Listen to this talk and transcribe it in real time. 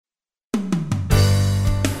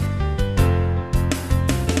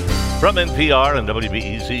From NPR and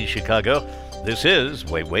WBEZ Chicago, this is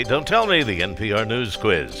Wait, Don't Tell Me, the NPR News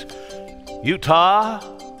Quiz. Utah,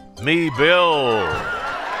 me, Bill.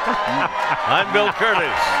 I'm Bill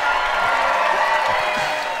Curtis.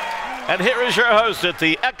 And here is your host at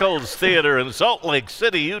the Eccles Theater in Salt Lake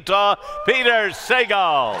City, Utah, Peter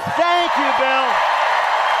Sagal. Thank you, Bill.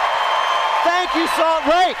 Thank you, Salt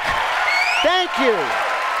Lake. Thank you.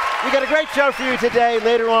 We got a great show for you today.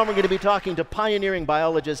 Later on, we're going to be talking to pioneering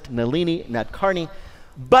biologist Nalini Nadkarni.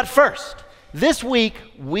 But first, this week,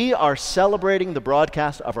 we are celebrating the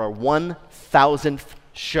broadcast of our 1,000th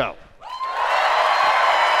show.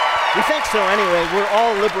 We think so anyway. We're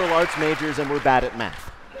all liberal arts majors and we're bad at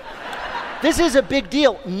math. This is a big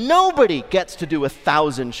deal. Nobody gets to do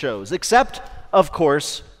 1,000 shows, except, of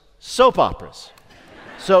course, soap operas.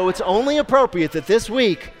 So it's only appropriate that this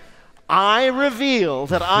week, I reveal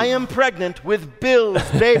that I am pregnant with Bill's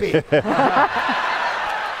baby. This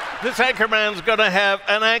anchorman's gonna have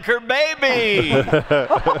an anchor baby.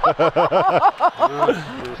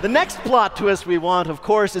 The next plot twist we want, of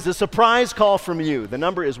course, is a surprise call from you. The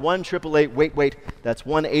number is 1-888-WAIT-WAIT. That's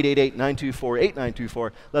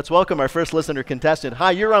 1-888-924-8924. Let's welcome our first listener contestant.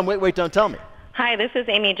 Hi, you're on Wait, Don't Tell Me. Hi, this is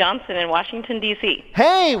Amy Johnson in Washington, D.C.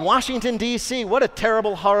 Hey, Washington, D.C., what a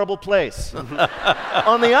terrible, horrible place.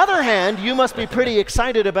 On the other hand, you must be pretty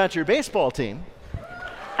excited about your baseball team.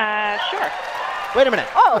 Sure. Wait a minute.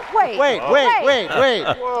 Oh, wait. Wait.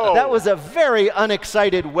 That was a very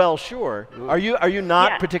unexcited, well, sure. Are you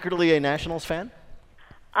not particularly a Nationals fan?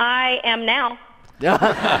 I am now.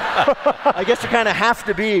 I guess you kind of have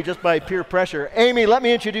to be just by peer pressure. Amy, let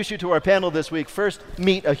me introduce you to our panel this week. First,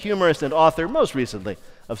 meet a humorist and author, most recently,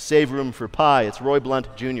 of Save Room for Pie. It's Roy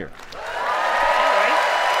Blunt, Jr.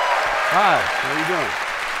 Hi, how are you doing?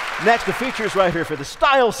 Next, the features writer for the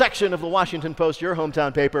style section of the Washington Post, your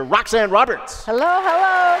hometown paper, Roxanne Roberts. Hello,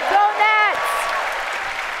 go Nats!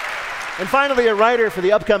 And finally, a writer for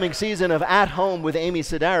the upcoming season of At Home with Amy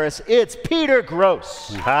Sedaris, it's Peter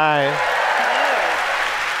Gross. Hi.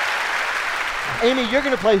 Amy, you're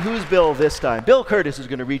going to play Who's Bill this time. Bill Curtis is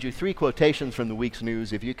going to read you 3 quotations from the week's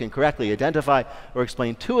news. If you can correctly identify or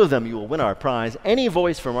explain 2 of them, you will win our prize. Any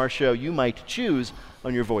voice from our show you might choose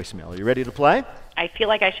on your voicemail. Are you ready to play? I feel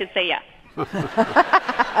like I should say yes.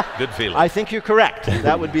 Good feeling. I think you're correct.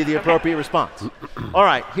 That would be the appropriate response. All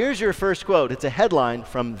right, here's your first quote. It's a headline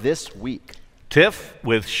from this week. Tiff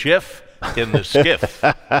with Schiff in the skiff.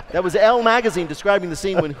 That was Elle magazine describing the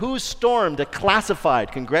scene when Who stormed a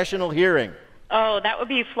classified congressional hearing. Oh, that would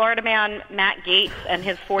be Florida man Matt Gaetz and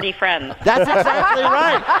his 40 friends. That's exactly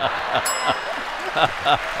right.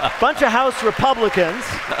 Bunch of House Republicans.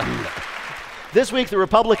 This week, the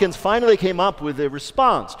Republicans finally came up with a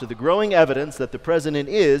response to the growing evidence that the president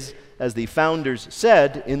is, as the founders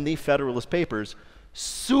said in the Federalist Papers,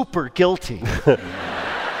 super guilty.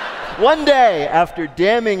 One day after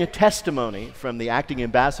damning testimony from the acting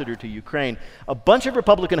ambassador to Ukraine, a bunch of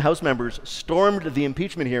Republican House members stormed the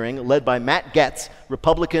impeachment hearing led by Matt Gaetz,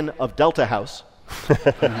 Republican of Delta House.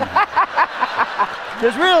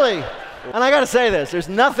 There's really, and I gotta say this, there's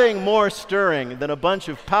nothing more stirring than a bunch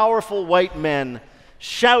of powerful white men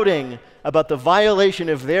shouting about the violation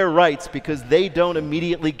of their rights because they don't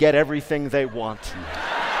immediately get everything they want.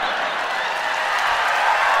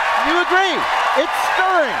 You agree? It's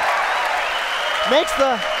stirring. Makes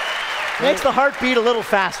the heart beat a little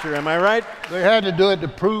faster, am I right? They had to do it to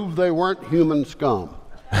prove they weren't human scum.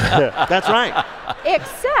 That's right.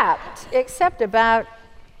 Except about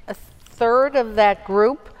a third of that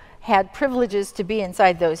group had privileges to be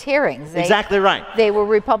inside those hearings. Exactly right. They were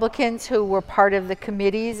Republicans who were part of the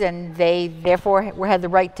committees, and they therefore had the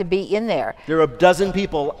right to be in there. There are a dozen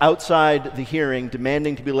people outside the hearing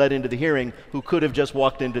demanding to be let into the hearing who could have just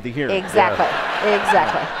walked into the hearing. Exactly.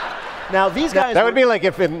 Now, these guys... That would be like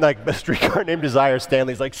if in like A Streetcar Named Desire,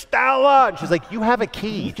 Stanley's like, Stella! And she's like, you have a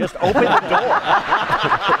key. Just open the door.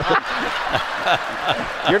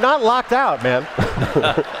 You're not locked out, man.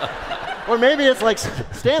 Or maybe it's like,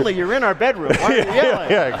 Stanley, you're in our bedroom. Why are you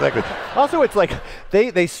yelling? Yeah, exactly. Also, it's like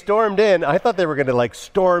they stormed in. I thought they were going to like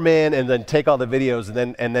storm in and then take all the videos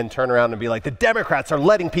and then turn around and be like, the Democrats are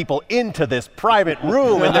letting people into this private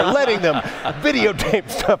room and they're letting them videotape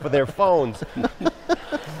stuff with their phones.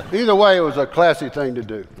 Either way, it was a classy thing to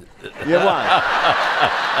do. It was.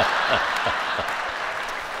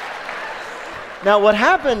 Now, what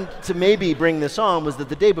happened to maybe bring this on was that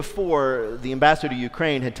the day before, the ambassador to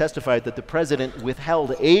Ukraine had testified that the president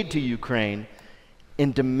withheld aid to Ukraine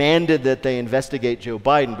and demanded that they investigate Joe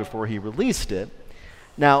Biden before he released it.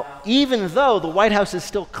 Now, even though the White House is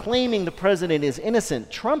still claiming the president is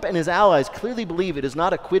innocent, Trump and his allies clearly believe it is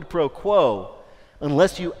not a quid pro quo,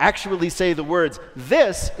 unless you actually say the words,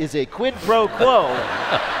 "This is a quid pro quo,"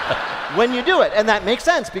 when you do it. And that makes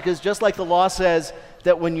sense, because just like the law says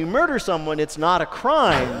that when you murder someone, it's not a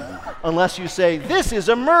crime unless you say, "This is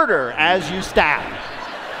a murder," as you stab.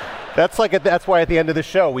 That's why at the end of the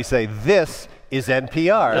show we say, "This is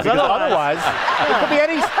NPR." Because otherwise, it could be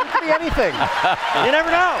anything. You never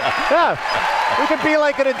know. Yeah. We could be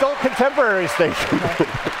like an adult contemporary station.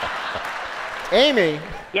 Amy.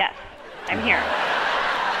 Yes, I'm here.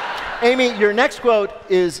 Amy, your next quote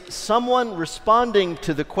is someone responding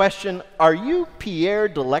to the question, "Are you Pierre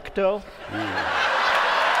Delecto?"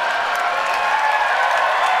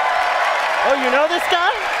 Oh, you know this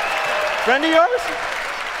guy? Friend of yours?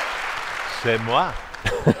 C'est moi.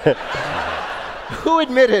 Who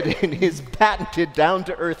admitted in his patented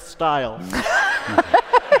down-to-earth style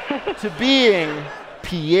to being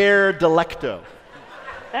Pierre Delecto?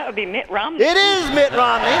 That would be Mitt Romney. It is Mitt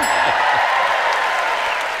Romney.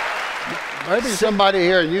 Maybe somebody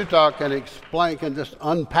here in Utah can just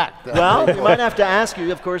unpack that. Well, we might have to ask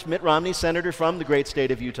you. Of course, Mitt Romney, senator from the great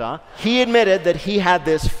state of Utah, he admitted that he had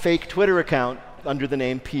this fake Twitter account under the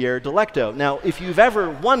name Pierre Delecto. Now, if you've ever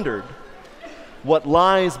wondered what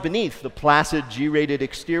lies beneath the placid G-rated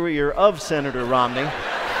exterior of Senator Romney,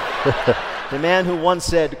 the man who once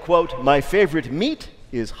said, quote, "My favorite meat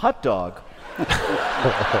is hot dog."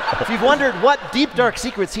 If you've wondered what deep, dark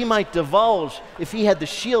secrets he might divulge if he had the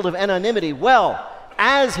shield of anonymity, well,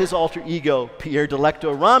 as his alter ego, Pierre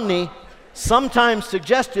Delecto Romney, sometimes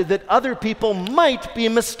suggested that other people might be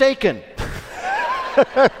mistaken.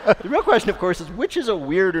 The real question, of course, is which is a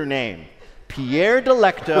weirder name, Pierre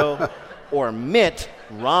Delecto or Mitt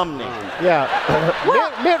Romney? Yeah.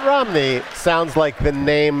 Mitt Romney sounds like the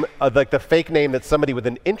name, like the fake name that somebody with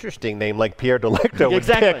an interesting name like Pierre Delecto would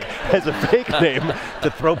pick as a fake name to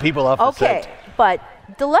throw people off the scent. Okay, but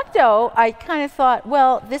Delecto, I kind of thought,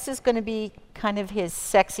 well, this is going to be kind of his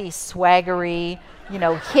sexy, swaggery,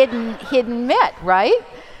 hidden Mitt, right?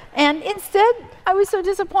 And instead, I was so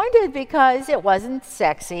disappointed because it wasn't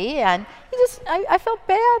sexy, and I felt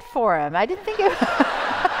bad for him. I didn't think it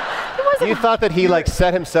wasn't. You thought that he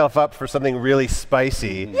set himself up for something really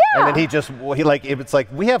spicy, Yeah. and then it's like,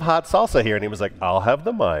 "We have hot salsa here," and he was like, "I'll have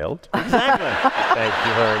the mild." Exactly. Thank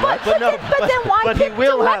you very much. But then why But he pick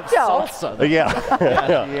will have Delecto? salsa.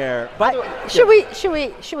 Yeah. Pierre. By the way,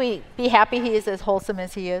 Should we be happy he is as wholesome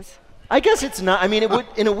as he is? I guess it's not. I mean, it would,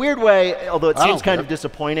 in a weird way, although it I seems don't kind care. of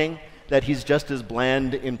disappointing that he's just as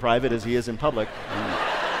bland in private as he is in public.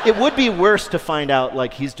 It would be worse to find out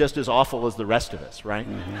he's just as awful as the rest of us, right?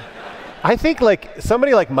 Mm-hmm. I think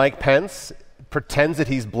somebody like Mike Pence pretends that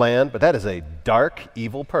he's bland, but that is a dark,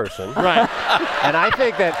 evil person. Right. And I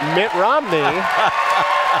think that Mitt Romney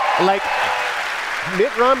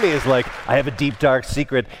is like, "I have a deep, dark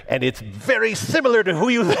secret, and it's very similar to who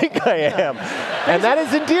you think I am." And that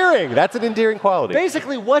is endearing. That's an endearing quality.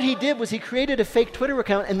 Basically, what he did was he created a fake Twitter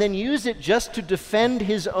account and then used it just to defend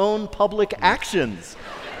his own public actions.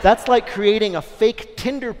 That's like creating a fake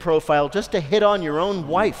Tinder profile just to hit on your own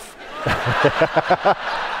wife.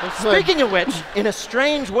 Speaking of which, in a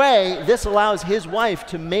strange way, this allows his wife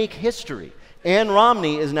to make history. Ann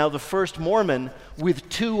Romney is now the first Mormon with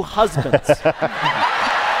 2 husbands.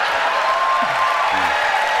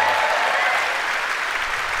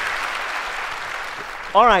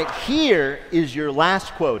 All right, here is your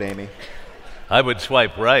last quote, Amy. I would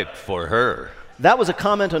swipe right for her. That was a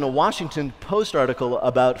comment on a Washington Post article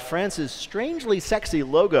about France's strangely sexy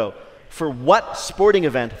logo for what sporting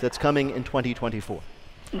event that's coming in 2024?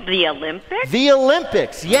 The Olympics? The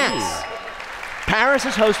Olympics, yes. Paris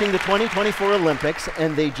is hosting the 2024 Olympics,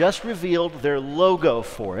 and they just revealed their logo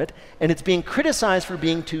for it, and it's being criticized for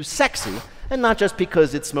being too sexy, and not just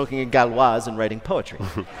because it's smoking a Gauloise and writing poetry.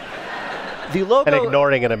 The logo, And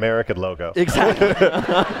ignoring an American logo. Exactly.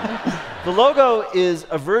 The logo is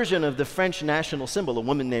a version of the French national symbol, a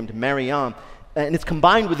woman named Marianne, and it's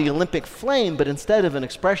combined with the Olympic flame, but instead of an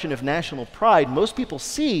expression of national pride, most people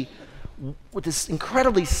see with this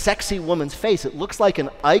incredibly sexy woman's face. It looks like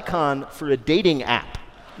an icon for a dating app.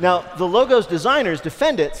 Now, the logo's designers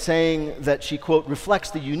defend it, saying that she, quote,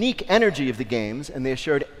 reflects the unique energy of the games, and they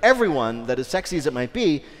assured everyone that as sexy as it might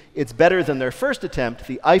be, it's better than their first attempt,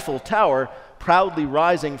 the Eiffel Tower, proudly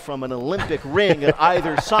rising from an Olympic ring at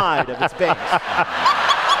either side of its base.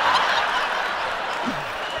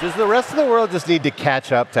 Does the rest of the world just need to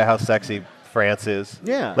catch up to how sexy France is?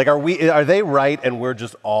 Yeah. Like, are they right and we're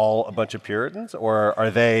just all a bunch of Puritans, or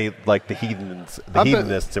are they like the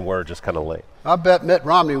heathenists, and we're just kind of late? I bet Mitt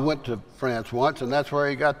Romney went to France once, and that's where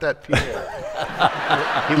he got that Pierre.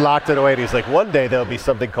 He locked it away, and he's like, one day there'll be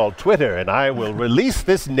something called Twitter, and I will release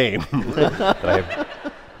this name.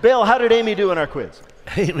 Bill, how did Amy do in our quiz?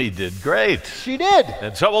 Amy did great. She did.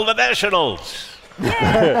 And so will the Nationals.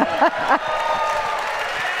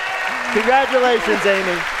 Congratulations,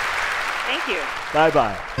 Amy. Thank you.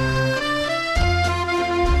 Bye-bye.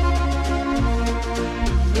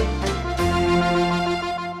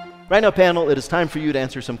 Right now, panel, it is time for you to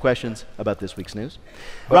answer some questions about this week's news.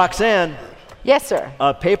 Roxanne, Yes, sir.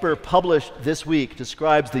 a paper published this week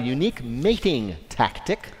describes the unique mating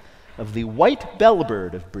tactic of the white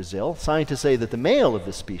bellbird of Brazil. Scientists say that the male of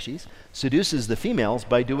this species seduces the females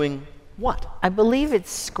by doing what? I believe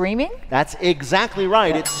it's screaming. That's exactly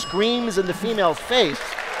right. It screams in the female's face.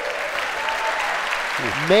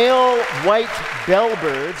 Male white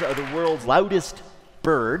bellbirds are the world's loudest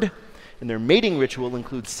bird, and their mating ritual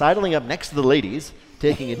includes sidling up next to the ladies,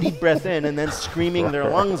 taking a deep breath in, and then screaming their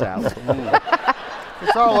lungs out.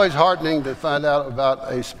 It's always heartening to find out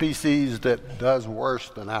about a species that does worse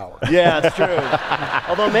than ours. Yeah, it's true.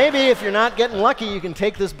 Although maybe if you're not getting lucky, you can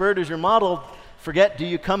take this bird as your model. Forget, do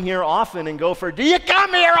you come here often, and go for, do you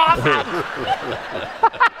come here often?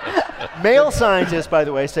 Male scientists, by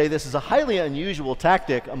the way, say this is a highly unusual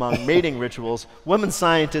tactic among mating rituals. Women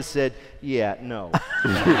scientists said, yeah, no.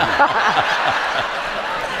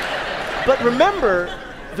 But remember,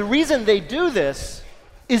 the reason they do this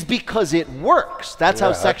is because it works. That's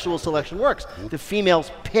how sexual selection works. The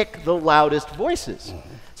females pick the loudest voices.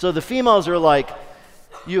 So the females are like,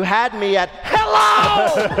 you had me at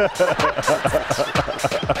hello!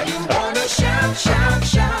 You wanna shout, shout,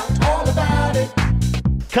 shout all about it.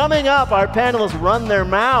 Coming up, our panelists run their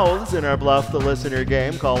mouths in our Bluff the Listener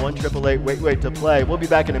game. Call 1-888-WAIT-WAIT to play. We'll be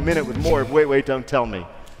back in a minute with more of Wait, Wait, Don't Tell Me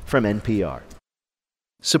from NPR.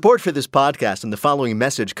 Support for this podcast and the following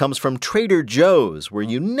message comes from Trader Joe's, where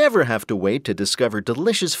you never have to wait to discover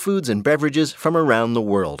delicious foods and beverages from around the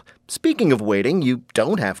world. Speaking of waiting, you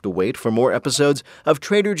don't have to wait for more episodes of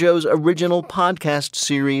Trader Joe's original podcast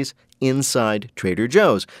series, Inside Trader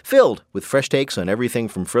Joe's, filled with fresh takes on everything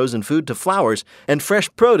from frozen food to flowers and fresh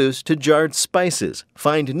produce to jarred spices.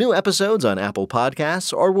 Find new episodes on Apple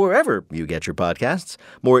Podcasts or wherever you get your podcasts.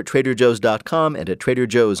 More at TraderJoe's.com and at Trader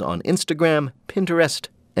Joe's on Instagram, Pinterest,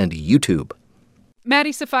 and YouTube.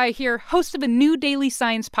 Maddie Safai here, host of a new daily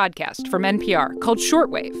science podcast from NPR called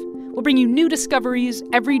Shortwave. We'll bring you new discoveries,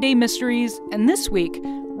 everyday mysteries, and this week,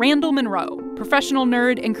 Randall Monroe, professional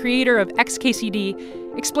nerd and creator of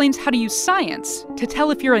XKCD, explains how to use science to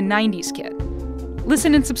tell if you're a 90s kid.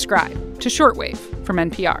 Listen and subscribe to Shortwave from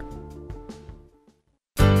NPR.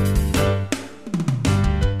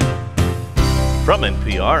 From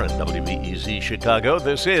NPR and WBEZ Chicago,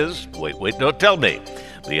 this is Wait, Wait, Don't Tell Me,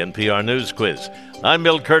 the NPR News Quiz. I'm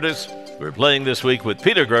Bill Curtis. We're playing this week with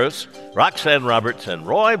Peter Gross, Roxanne Roberts, and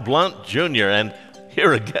Roy Blunt Jr. And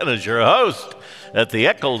here again is your host at the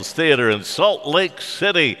Eccles Theater in Salt Lake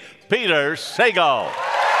City, Peter Sagal.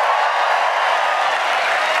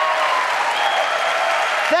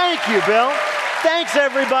 Thank you, Bill. Thanks,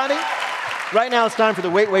 everybody. Right now, it's time for the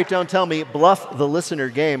Wait, Wait, Don't Tell Me Bluff the Listener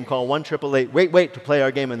game. Call 1-888-WAIT-WAIT to play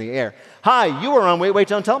our game in the air. Hi, you are on Wait, Wait,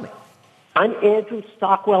 Don't Tell Me. I'm Andrew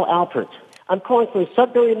Stockwell Alpert. I'm calling from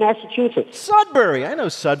Sudbury, Massachusetts. Sudbury. I know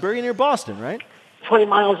Sudbury near Boston, right? 20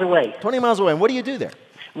 miles away. 20 miles away. And what do you do there?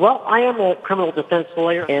 Well, I am a criminal defense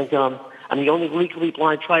lawyer, and I'm the only legally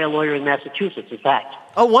blind trial lawyer in Massachusetts, in fact.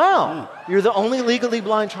 Oh, wow. You're the only legally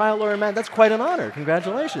blind trial lawyer in That's quite an honor.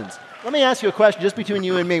 Congratulations. Let me ask you a question just between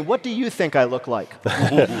you and me. What do you think I look like? Well,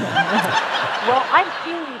 I've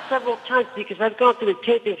seen you several times because I've gone through the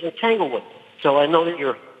tapings in Tanglewood. So I know that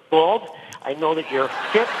you're bald. I know that you're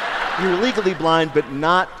sick. You're legally blind, but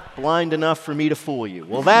not blind enough for me to fool you.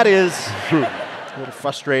 Well, that is a little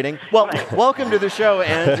frustrating. Well, welcome to the show,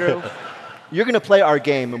 Andrew. You're going to play our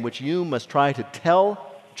game in which you must try to tell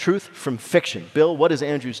truth from fiction. Bill, what is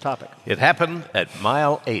Andrew's topic? It happened at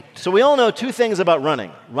mile 8. So we all know two things about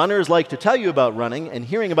running. Runners like to tell you about running, and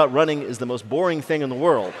hearing about running is the most boring thing in the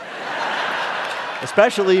world.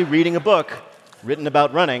 Especially reading a book written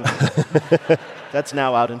about running. That's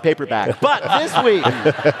now out in paperback. But this week,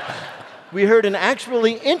 we heard an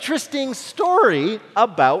actually interesting story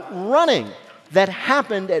about running that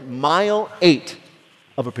happened at mile 8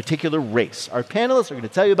 of a particular race. Our panelists are going to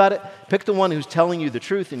tell you about it. Pick the one who's telling you the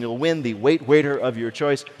truth, and you'll win the Wait Waiter of your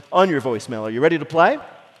choice on your voicemail. Are you ready to play?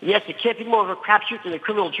 Yes, it can't be more of a crapshoot than a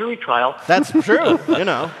criminal jury trial. That's true, you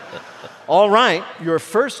know. All right, your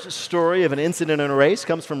first story of an incident in a race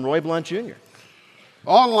comes from Roy Blunt Jr.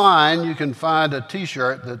 Online, you can find a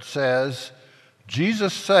T-shirt that says,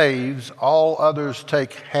 "Jesus saves, all others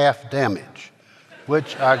take half damage,"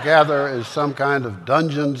 which I gather is some kind of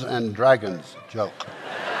Dungeons and Dragons joke.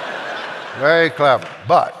 Very clever.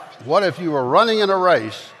 But what if you were running in a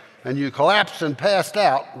race and you collapsed and passed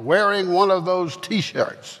out wearing one of those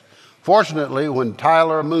T-shirts? Fortunately, when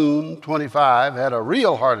Tyler Moon, 25, had a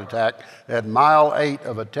real heart attack at mile 8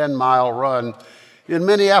 of a 10-mile run in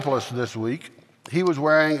Minneapolis this week, he was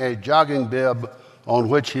wearing a jogging bib on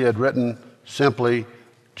which he had written simply,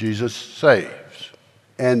 "Jesus saves."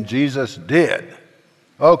 And Jesus did.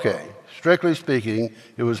 Okay, strictly speaking,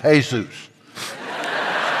 it was Jesus.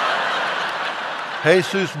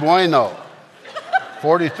 Jesus Bueno,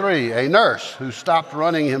 43, a nurse who stopped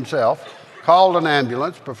running himself, called an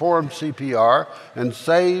ambulance, performed CPR, and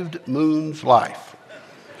saved Moon's life.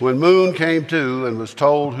 When Moon came to and was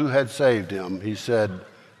told who had saved him, he said,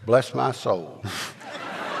 "Bless my soul,"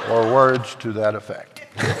 or words to that effect.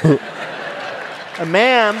 A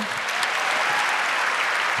man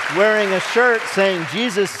wearing a shirt saying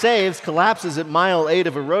 "Jesus saves" collapses at mile 8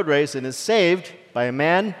 of a road race and is saved by a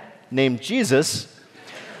man named Jesus.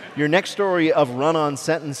 Your next story of run-on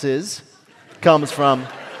sentences comes from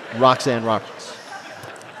Roxanne Roberts.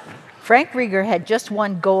 Frank Rieger had just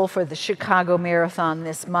one goal for the Chicago Marathon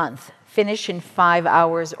this month: finish in 5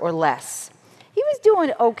 hours or less. He was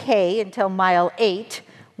doing okay until mile 8,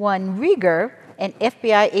 when Rieger, an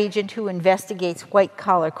FBI agent who investigates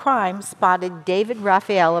white-collar crime, spotted David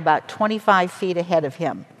Raphael about 25 feet ahead of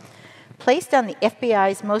him. Placed on the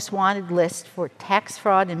FBI's most wanted list for tax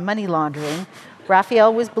fraud and money laundering,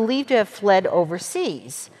 Raphael was believed to have fled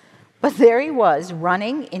overseas. But there he was,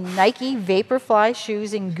 running in Nike Vaporfly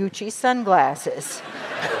shoes and Gucci sunglasses.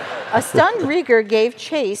 A stunned Rieger gave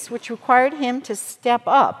chase, which required him to step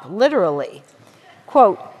up, literally.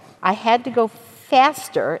 Quote, "I had to go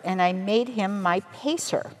faster, and I made him my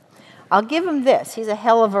pacer. I'll give him this, he's a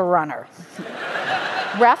hell of a runner."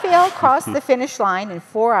 Raphael crossed the finish line in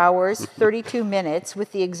 4 hours, 32 minutes,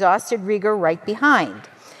 with the exhausted Rieger right behind.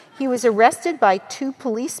 He was arrested by 2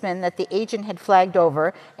 policemen that the agent had flagged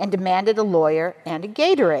over and demanded a lawyer and a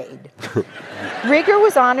Gatorade. Rieger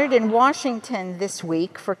was honored in Washington this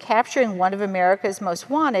week for capturing one of America's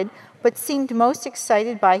most wanted, but seemed most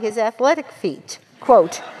excited by his athletic feat.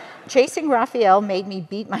 Quote, "Chasing Raphael made me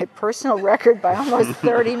beat my personal record by almost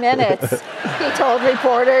 30 minutes, he told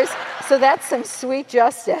reporters. So that's some sweet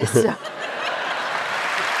justice." An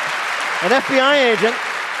FBI agent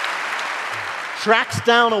tracks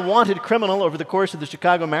down a wanted criminal over the course of the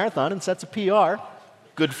Chicago Marathon and sets a PR.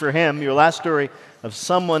 Good for him. Your last story of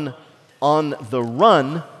someone on the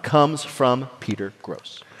run comes from Peter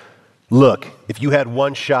Gross. Look, if you had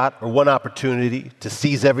one shot or one opportunity to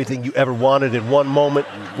seize everything you ever wanted in one moment,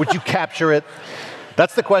 would you capture it?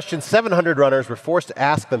 That's the question 700 runners were forced to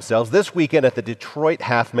ask themselves this weekend at the Detroit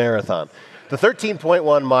Half Marathon. The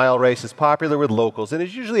 13.1-mile race is popular with locals and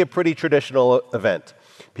is usually a pretty traditional event.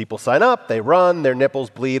 People sign up, they run, their nipples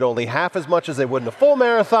bleed only half as much as they would in a full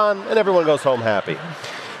marathon, and everyone goes home happy.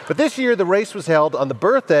 But this year, the race was held on the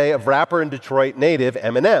birthday of rapper and Detroit native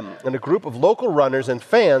Eminem, and a group of local runners and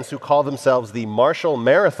fans who call themselves the Marshall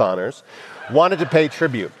Marathoners wanted to pay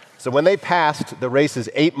tribute. So when they passed the race's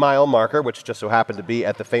 8-mile marker, which just so happened to be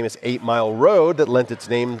at the famous 8-Mile Road that lent its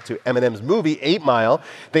name to Eminem's movie 8 Mile,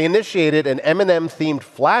 they initiated an Eminem-themed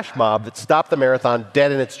flash mob that stopped the marathon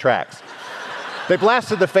dead in its tracks. They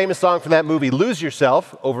blasted the famous song from that movie, Lose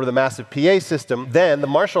Yourself, over the massive PA system. Then the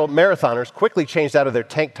Marshall Marathoners quickly changed out of their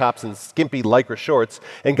tank tops and skimpy Lycra shorts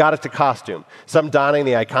and got it to costume, some donning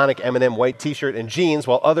the iconic Eminem white t-shirt and jeans,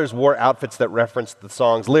 while others wore outfits that referenced the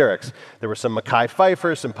song's lyrics. There were some Mackay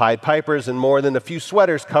Pfeiffers, some Pied Pipers, and more than a few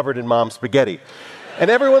sweaters covered in mom's spaghetti. And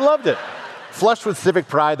everyone loved it. Flushed with civic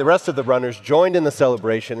pride, the rest of the runners joined in the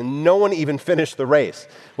celebration, and no one even finished the race.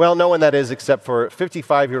 Well, no one, that is, except for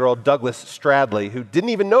 55-year-old Douglas Stradley, who didn't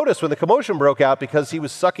even notice when the commotion broke out because he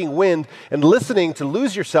was sucking wind and listening to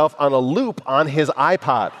Lose Yourself on a loop on his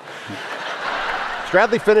iPod.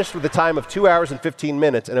 Stradley finished with a time of 2 hours and 15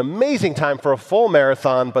 minutes, an amazing time for a full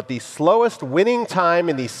marathon, but the slowest winning time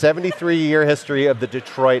in the 73-year history of the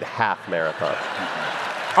Detroit Half Marathon.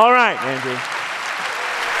 All right, Andrew.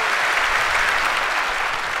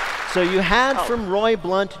 So you had from Roy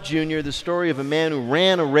Blunt Jr. the story of a man who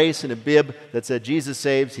ran a race in a bib that said Jesus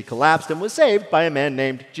saves. He collapsed and was saved by a man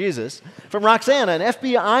named Jesus. From Roxana, an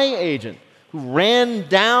FBI agent who ran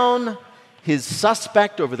down his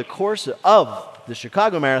suspect over the course of the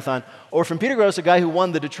Chicago Marathon. Or from Peter Gross, a guy who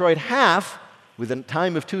won the Detroit Half with a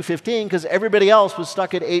time of 2:15 because everybody else was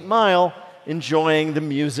stuck at 8 Mile enjoying the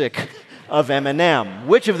music of Eminem.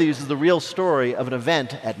 Which of these is the real story of an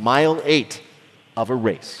event at mile 8 of a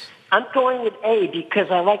race? I'm going with A because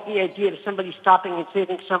I like the idea of somebody stopping and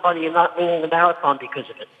saving somebody and not winning the marathon because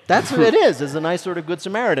of it. That's what it is. There's a nice sort of Good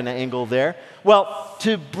Samaritan angle there. Well,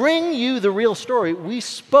 to bring you the real story, we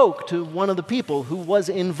spoke to one of the people who was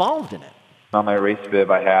involved in it. On my race bib,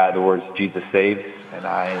 I had the words "Jesus saves," and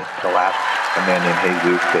the last a man named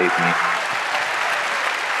Jesus saved me.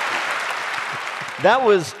 That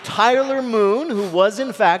was Tyler Moon, who was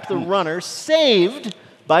in fact the runner saved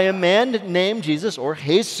by a man named Jesus, or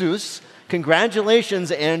Jesus.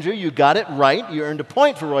 Congratulations, Andrew. You got it right. You earned a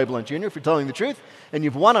point for Roy Blunt Jr. for telling the truth, and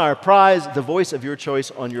you've won our prize, the voice of your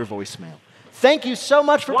choice, on your voicemail. Thank you so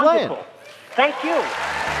much for Wonderful. playing. Thank you.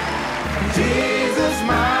 Jesus,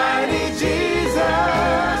 mighty Jesus,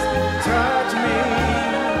 touch me,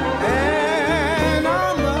 and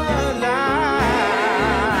I'm alive.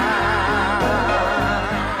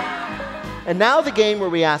 And now the game where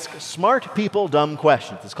we ask smart people dumb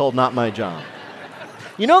questions. It's called Not My Job.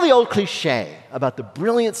 You know the old cliche about the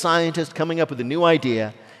brilliant scientist coming up with a new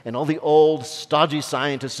idea and all the old, stodgy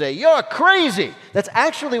scientists say, "You're crazy!" That's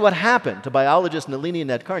actually what happened to biologist Nalini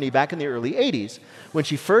Nadkarni back in the early 80s when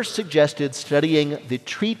she first suggested studying the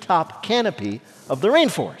treetop canopy of the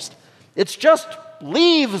rainforest. It's just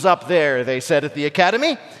leaves up there, they said at the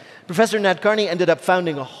academy. Professor Nadkarni ended up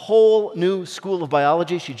founding a whole new school of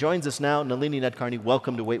biology. She joins us now. Nalini Nadkarni,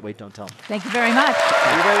 welcome to Wait, Wait, Don't Tell Me. Thank you very much.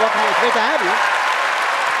 You're very welcome. It's great to have you.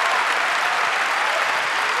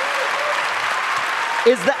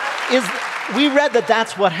 We read that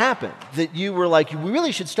that's what happened, that you were like, we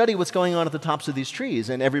really should study what's going on at the tops of these trees,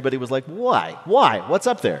 and everybody was like, why? Why? What's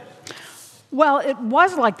up there? Well, it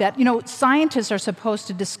was like that. You know, scientists are supposed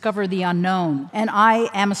to discover the unknown, and I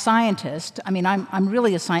am a scientist. I mean, I'm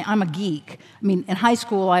really a scientist. I'm a geek. I mean, in high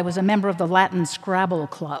school, I was a member of the Latin Scrabble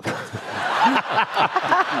Club.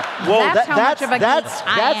 Whoa, that's how much of a geek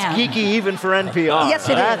I am. Geeky even for NPR. Yes,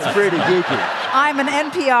 it is. That's pretty geeky. I'm an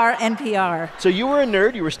NPR. So you were a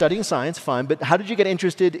nerd, you were studying science, fine, but how did you get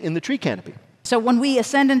interested in the tree canopy? So when we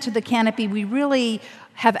ascend into the canopy, we really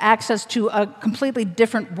have access to a completely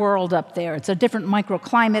different world up there. It's a different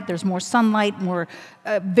microclimate. There's more sunlight, more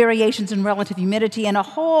variations in relative humidity, and a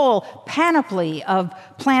whole panoply of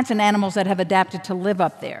plants and animals that have adapted to live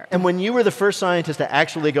up there. And when you were the first scientist to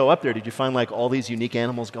actually go up there, did you find like all these unique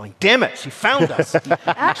animals going, damn it, she found us?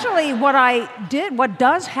 Actually, what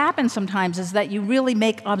does happen sometimes is that you really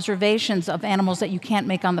make observations of animals that you can't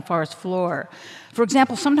make on the forest floor. For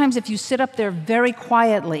example, sometimes if you sit up there very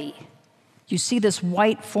quietly, you see this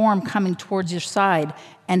white form coming towards your side,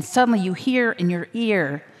 and suddenly you hear in your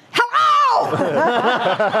ear, "Hello!"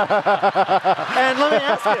 And let me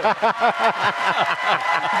ask you.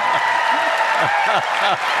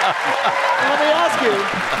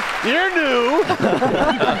 You're new.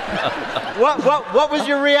 What was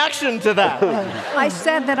your reaction to that? I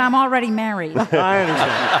said that I'm already married. I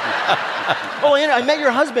understand. Oh, and I met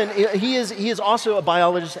your husband. He is also a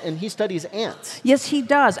biologist, and he studies ants. Yes, he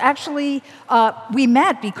does. Actually, we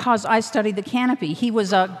met because I studied the canopy.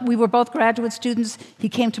 We were both graduate students. He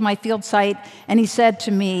came to my field site, and he said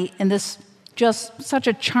to me in this just such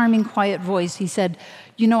a charming, quiet voice, he said,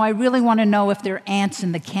 "You know, I really want to know if there are ants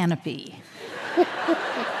in the canopy."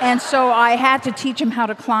 And so I had to teach him how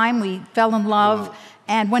to climb. We fell in love. Wow.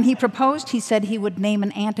 And when he proposed, he said he would name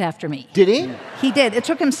an ant after me. Did he? He did. It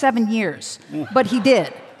took him 7 years, but he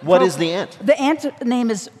did. What is the ant? The ant name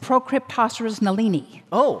is Procryptoceras nalini.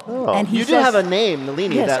 Oh. And he you do have a name,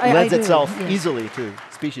 Nalini, yes, that lends itself easily to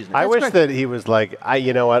species names. I wish that he was like,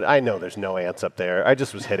 you know what? I know there's no ants up there. I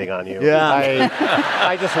just was hitting on you. Yeah.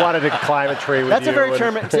 I just wanted to climb a tree with That's you. a very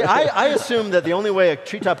charming. See, I assumed that the only way a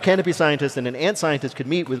treetop canopy scientist and an ant scientist could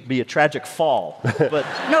meet would be a tragic fall. But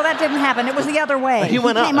no, that didn't happen. It was the other way. He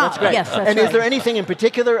went up. Came That's great. Yes, that's and right. is there anything in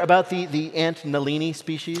particular about the ant Nalini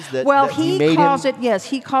species that? Well, that he made calls him? it. Yes,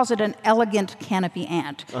 he calls it an elegant canopy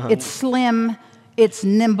ant. It's slim, it's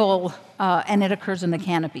nimble, and it occurs in the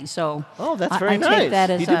canopy. So that's very I nice. take that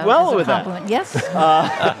as He did well as a with that. compliment. Yes.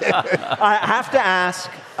 I have to ask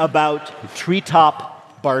about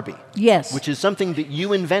treetop Barbie. Yes. Which is something that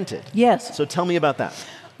you invented. Yes. So tell me about that.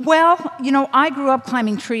 Well, you know, I grew up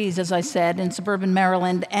climbing trees, as I said, in suburban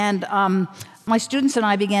Maryland, and my students and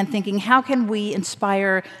I began thinking, how can we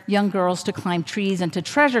inspire young girls to climb trees and to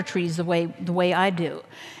treasure trees the way I do?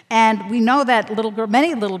 And we know that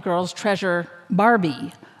many little girls treasure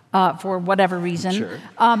Barbie for whatever reason. Sure.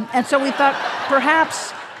 And so we thought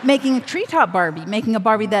perhaps making a treetop Barbie, making a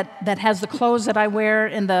Barbie that has the clothes that I wear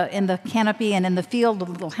in the canopy and in the field, a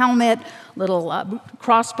little helmet, little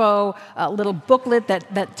crossbow, a little booklet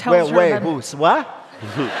that tells her. Wait, what?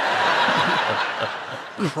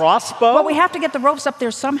 Crossbow? Well, we have to get the ropes up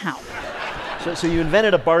there somehow. So you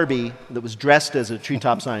invented a Barbie that was dressed as a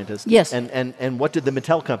treetop scientist. Yes. And what did the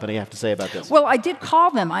Mattel company have to say about this? Well, I did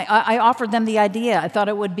call them. I offered them the idea. I thought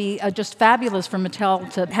it would be just fabulous for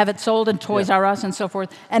Mattel to have it sold in Toys R Us and so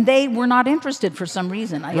forth. And they were not interested for some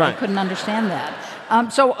reason. I couldn't understand that.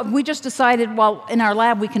 So we just decided, well, in our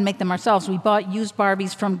lab, we can make them ourselves. We bought used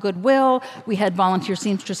Barbies from Goodwill. We had volunteer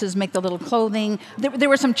seamstresses make the little clothing. There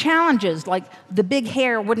were some challenges, like the big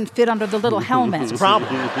hair wouldn't fit under the little helmets.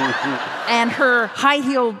 Problem. And her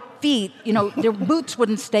high-heeled feet, their boots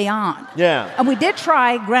wouldn't stay on. Yeah. And we did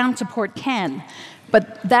try ground support Ken,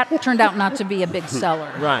 but that turned out not to be a big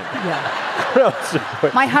seller. Right.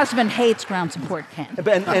 Yeah. My husband hates ground support Ken. But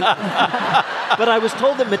I was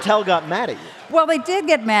told that Mattel got mad at you. Well, they did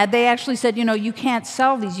get mad. They actually said, you can't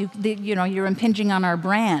sell these. You're impinging on our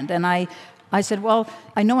brand. And I said, well,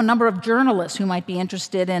 I know a number of journalists who might be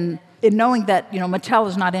interested in knowing that, Mattel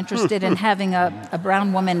is not interested in having a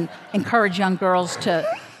brown woman encourage young girls to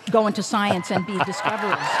go into science and be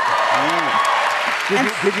discoverers.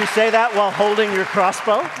 Did you say that while holding your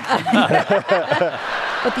crossbow?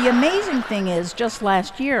 But the amazing thing is, just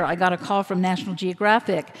last year, I got a call from National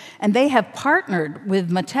Geographic, and they have partnered with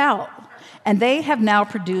Mattel, and they have now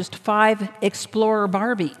produced 5 Explorer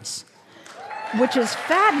Barbies, which is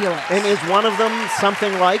fabulous. And is one of them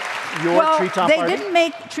something like your Treetop Barbie? Well, they didn't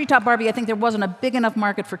make Treetop Barbie. I think there wasn't a big enough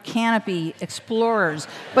market for Canopy Explorers,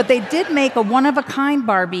 but they did make a one-of-a-kind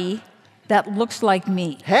Barbie that looks like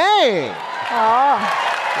me. Hey!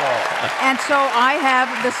 And so I have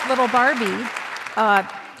this little Barbie.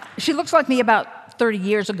 She looks like me about 30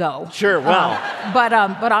 years ago. Sure, well. But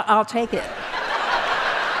I'll take it.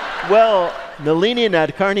 Well, Nalini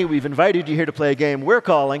Nadkarni, we've invited you here to play a game we're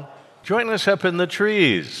calling Join us up in the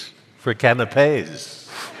trees for canapes.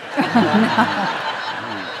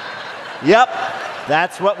 Yep,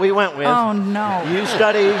 that's what we went with. Oh, no. You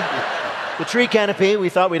study the tree canopy. We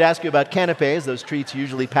thought we'd ask you about canapes, those treats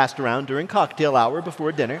usually passed around during cocktail hour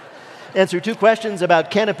before dinner. Answer 2 questions about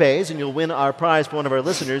canapes, and you'll win our prize for one of our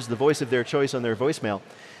listeners, the voice of their choice on their voicemail.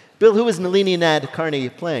 Bill, who is Nalini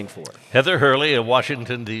Nadkarni playing for? Heather Hurley of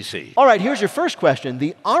Washington, D.C. All right, here's your first question.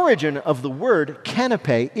 The origin of the word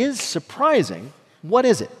canapé is surprising. What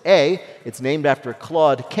is it? A, it's named after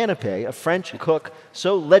Claude Canapé, a French cook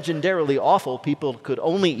so legendarily awful people could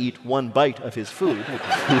only eat 1 bite of his food.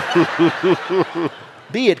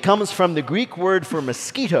 B, it comes from the Greek word for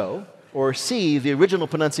mosquito. Or C, the original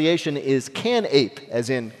pronunciation is can-ape,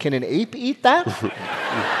 as in, can an ape eat that?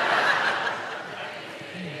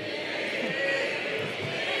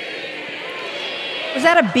 Was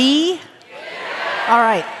that a B? All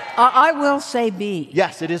right. I will say B.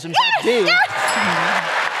 Yes, it is in fact B.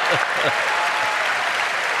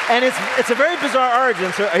 And it's a very bizarre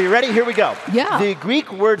origin, so are you ready? Here we go. Yeah. The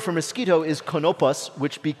Greek word for mosquito is konopos,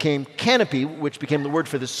 which became canopy, which became the word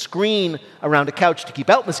for the screen around a couch to keep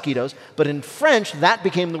out mosquitoes. But in French, that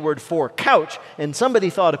became the word for couch, and somebody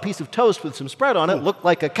thought a piece of toast with some spread on it looked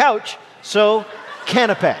like a couch, so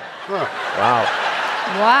canapé. Wow.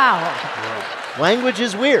 Wow. Language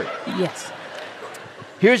is weird. Yes.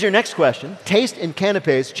 Here's your next question. Taste in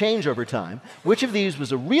canapés change over time. Which of these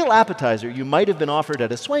was a real appetizer you might have been offered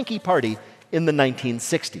at a swanky party in the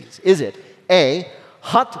 1960s? Is it A,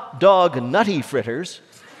 hot dog nutty fritters,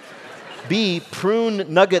 B, prune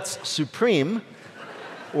nuggets supreme,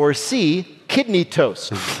 or C, kidney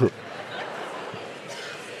toast?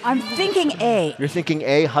 I'm thinking A. You're thinking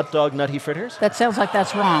A, hot dog nutty fritters? That sounds like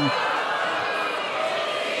that's wrong.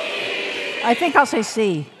 I think I'll say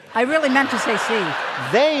C. I really meant to say C.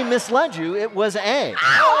 They misled you. It was A.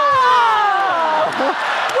 Oh!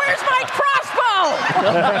 Where's my crossbow?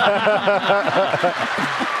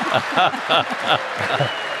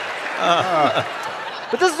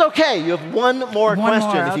 But this is okay. You have one more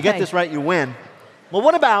question. If you get this right, you win. Well,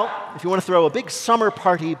 what about if you want to throw a big summer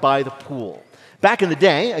party by the pool? Back in the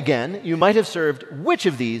day, again, you might have served which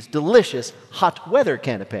of these delicious hot weather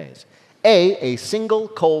canapes? A single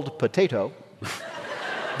cold potato.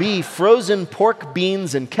 B, frozen pork,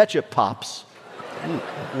 beans, and ketchup pops.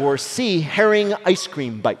 Or C, herring ice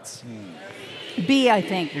cream bites. B, I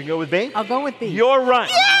think. You can go with B? I'll go with B. You're right.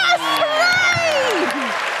 Yes!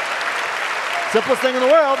 Hooray! Simplest thing in the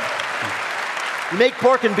world. You make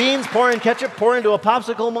pork and beans, pour in ketchup, pour into a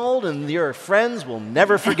popsicle mold, and your friends will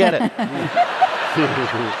never forget it.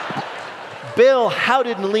 Bill, how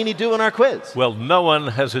did Nalini do in our quiz? Well, no one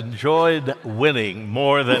has enjoyed winning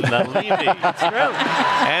more than Nalini. That's true.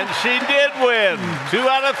 And she did win. 2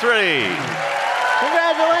 out of 3.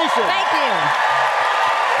 Congratulations. Thank you.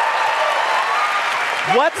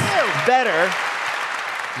 What's better,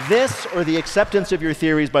 this or the acceptance of your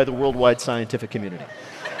theories by the worldwide scientific community?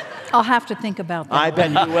 I'll have to think about that. I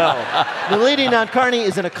bet you will. Nalini Nadkarni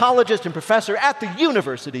is an ecologist and professor at the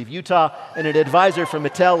University of Utah and an advisor for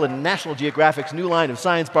Mattel and National Geographic's new line of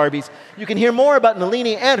science Barbies. You can hear more about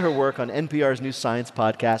Nalini and her work on NPR's new science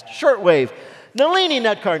podcast, Shortwave. Nalini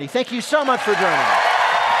Nadkarni, thank you so much for joining us.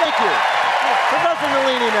 Thank you. Professor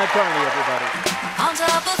Nalini Nadkarni, everybody. On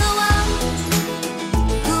top of the world.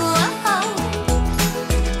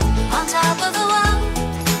 Ooh, on top of the world.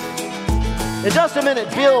 In just a minute,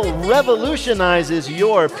 Bill revolutionizes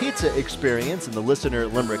your pizza experience in the Listener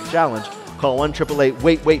Limerick Challenge. Call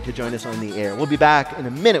 1-888-WAIT-WAIT to join us on the air. We'll be back in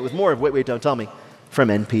a minute with more of Wait, Wait, Don't Tell Me from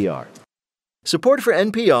NPR. Support for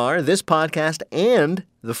NPR, this podcast, and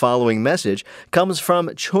the following message comes from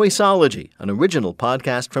Choiceology, an original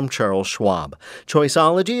podcast from Charles Schwab.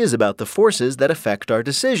 Choiceology is about the forces that affect our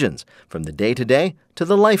decisions, from the day-to-day to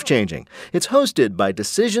the life-changing. It's hosted by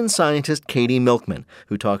decision scientist Katie Milkman,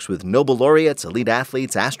 who talks with Nobel laureates, elite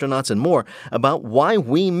athletes, astronauts, and more about why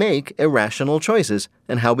we make irrational choices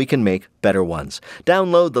and how we can make better ones.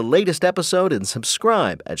 Download the latest episode and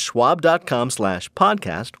subscribe at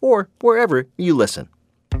schwab.com/podcast or wherever you listen.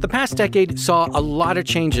 The past decade saw a lot of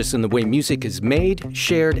changes in the way music is made,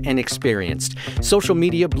 shared, and experienced. Social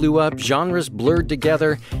media blew up, genres blurred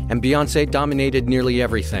together, and Beyoncé dominated nearly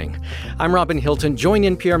everything. I'm Robin Hilton. Join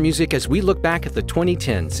NPR Music as we look back at the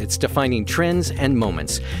 2010s, its defining trends and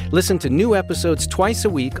moments. Listen to new episodes twice a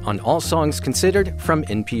week on All Songs Considered from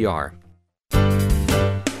NPR.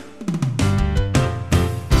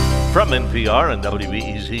 From NPR and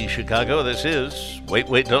WBEZ Chicago, this is Wait,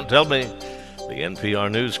 Wait, Don't Tell Me, the NPR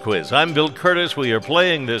News Quiz. I'm Bill Curtis. We are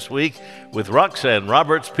playing this week with Roxanne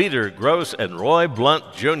Roberts, Peter Gross, and Roy Blunt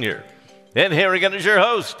Jr. And here again is your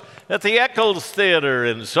host at the Eccles Theater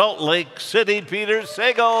in Salt Lake City, Peter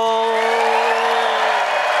Sagal.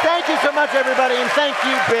 Thank you so much, everybody, and thank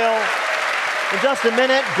you, Bill. In just a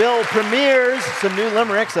minute, Bill premieres some new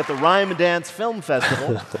limericks at the Rhyme and Dance Film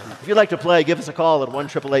Festival. If you'd like to play, give us a call at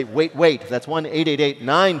 1-888-WAIT-WAIT. That's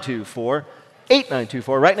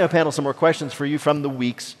 1-888-924-8924. Right now, panel, some more questions for you from the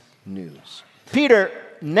week's news. Peter,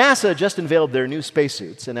 NASA just unveiled their new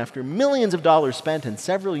spacesuits, and after millions of dollars spent and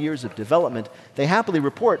several years of development, they happily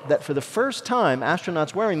report that for the first time,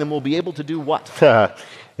 astronauts wearing them will be able to do what?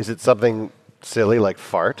 Is it something silly like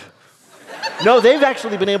fart? No, they've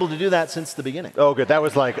actually been able to do that since the beginning. Oh, good. That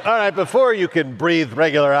was like, all right, before you can breathe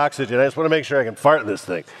regular oxygen, I just want to make sure I can fart in this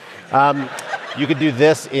thing. You can do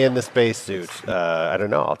this in the spacesuit. I don't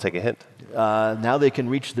know. I'll take a hint. Now they can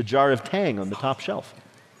reach the jar of Tang on the top shelf.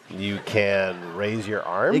 You can raise your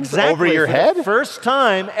arms exactly. over your For head? the first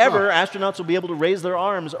time ever, astronauts will be able to raise their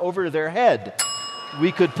arms over their head.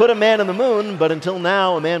 We could put a man on the moon, but until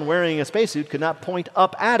now, a man wearing a spacesuit could not point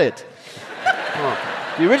up at it.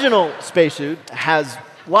 The original spacesuit has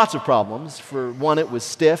lots of problems. For one, it was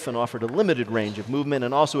stiff and offered a limited range of movement,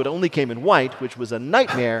 and also it only came in white, which was a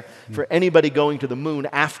nightmare for anybody going to the moon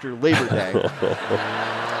after Labor Day.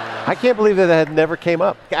 I can't believe that never came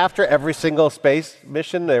up. After every single space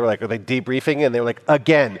mission, they were like, are they debriefing? And they were like,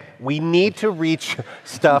 again, we need to reach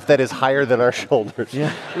stuff that is higher than our shoulders.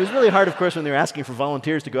 Yeah, it was really hard, of course, when they were asking for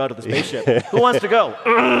volunteers to go out of the spaceship. Who wants to go?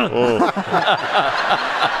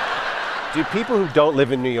 Do people who don't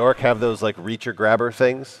live in New York have those like reacher grabber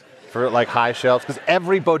things for like high shelves? Because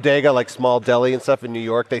every bodega, like small deli and stuff in New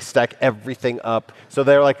York, they stack everything up. So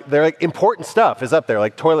they're like important stuff is up there,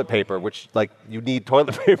 like toilet paper, which like you need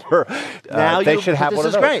toilet paper. Now they should have one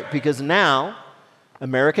of those. This is great because now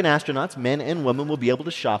American astronauts, men and women, will be able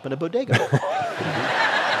to shop in a bodega.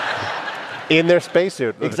 In their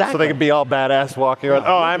spacesuit. Exactly. So they can be all badass walking around.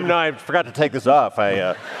 Oh, I forgot to take this off.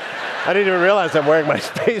 I didn't even realize I'm wearing my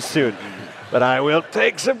spacesuit. But I will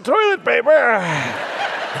take some toilet paper.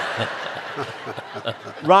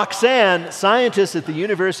 Roxanne, scientists at the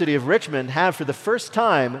University of Richmond have for the first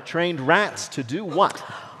time trained rats to do what?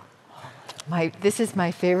 This is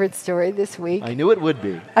my favorite story this week. I knew it would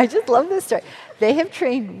be. I just love this story. They have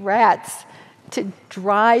trained rats to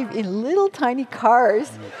drive in little tiny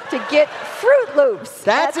cars to get Fruit Loops.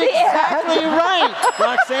 That's exactly right,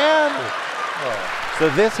 Roxanne. So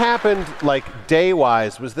this happened like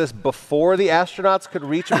day-wise. Was this before the astronauts could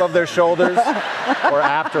reach above their shoulders or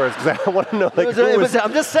afterwards? Because I want to know. Like,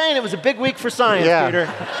 I'm just saying it was a big week for science, Peter.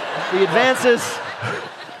 The advances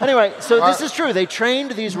Anyway, so this is true. They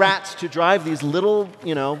trained these rats to drive these little,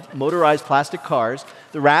 motorized plastic cars.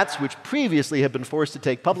 The rats, which previously had been forced to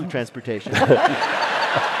take public transportation,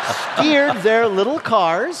 steered their little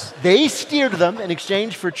cars. They steered them in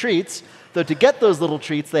exchange for treats, though to get those little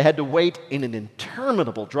treats, they had to wait in an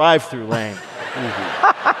interminable drive-through lane.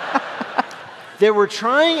 They were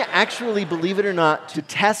trying, actually, believe it or not, to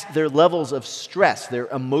test their levels of stress, their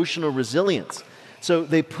emotional resilience. So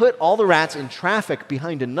they put all the rats in traffic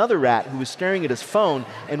behind another rat who was staring at his phone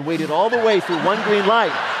and waited all the way through one green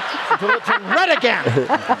light until it turned red again.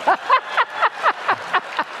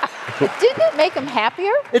 Didn't it make them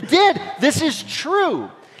happier? It did. This is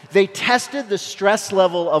true. They tested the stress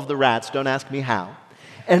level of the rats, don't ask me how,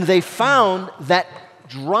 and they found that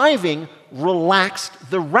driving relaxed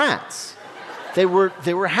the rats. They were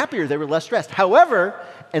happier, they were less stressed. However,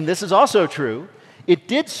 and this is also true, it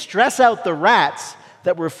did stress out the rats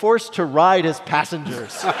that were forced to ride as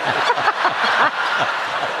passengers.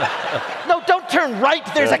 No, don't turn right,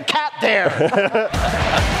 there's a cat there.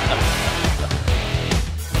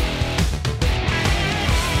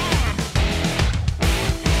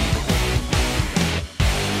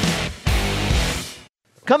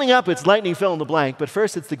 Coming up, it's Lightning Fill in the Blank, but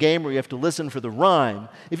first it's the game where you have to listen for the rhyme.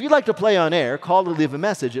 If you'd like to play on air, call or leave a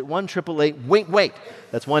message at 1-888-WAIT-WAIT.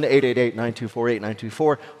 That's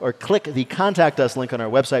 1-888-924-8924, or click the Contact Us link on our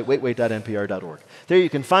website, waitwait.npr.org. There you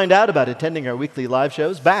can find out about attending our weekly live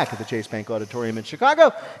shows back at the Chase Bank Auditorium in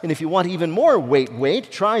Chicago. And if you want even more Wait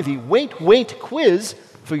Wait, try the Wait Wait quiz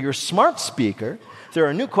for your smart speaker. There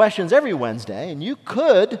are new questions every Wednesday, and you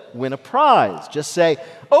could win a prize. Just say,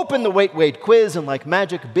 open the Wait Wait quiz, and like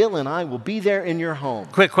magic, Bill and I will be there in your home.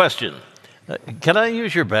 Quick question. Can I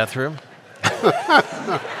use your bathroom?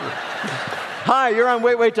 Hi, you're on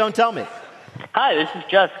Wait Wait, Don't Tell Me. Hi, this is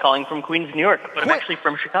Jess calling from Queens, New York, but I'm actually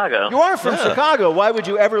from Chicago. You are from Chicago. Why would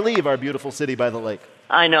you ever leave our beautiful city by the lake?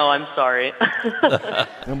 I know, I'm sorry.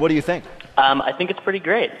 And what do you think? I think it's pretty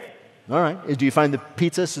great. All right. Do you find the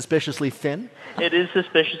pizza suspiciously thin? It is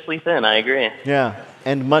suspiciously thin, I agree. Yeah,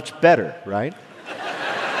 and much better, right?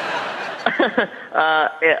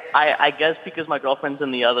 I guess because my girlfriend's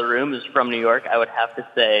in the other room is from New York, I would have to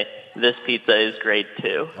say this pizza is great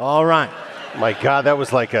too. All right. My God, that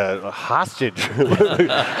was like a hostage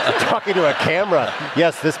talking to a camera.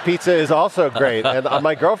 Yes, this pizza is also great, and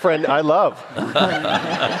my girlfriend I love.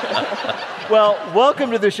 Well,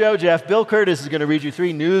 welcome to the show, Jeff. Bill Curtis is going to read you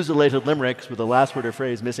 3 news-related limericks with a last word or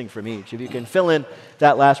phrase missing from each. If you can fill in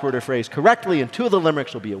that last word or phrase correctly, and 2 of the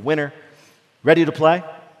limericks will be a winner. Ready to play?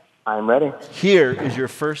 I'm ready. Here is your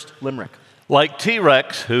first limerick. Like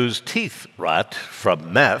T-Rex, whose teeth rot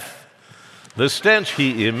from meth, the stench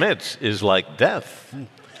he emits is like death.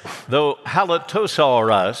 Though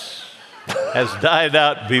Halitosaurus has died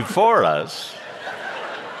out before us,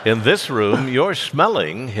 in this room you're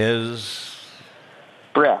smelling his...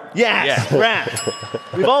 breath. Yes,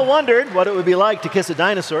 breath. We've all wondered what it would be like to kiss a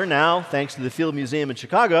dinosaur. Now, thanks to the Field Museum in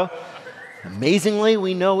Chicago, amazingly,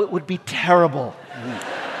 we know it would be terrible.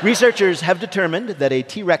 Researchers have determined that a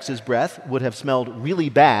T-Rex's breath would have smelled really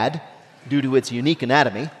bad due to its unique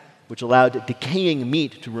anatomy, which allowed decaying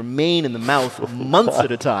meat to remain in the mouth months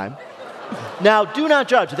at a time. Now, do not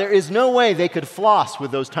judge. There is no way they could floss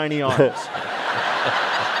with those tiny arms.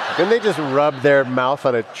 Couldn't they just rub their mouth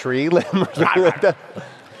on a tree limb or something like that?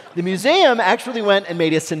 The museum actually went and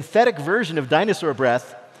made a synthetic version of dinosaur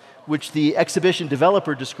breath, which the exhibition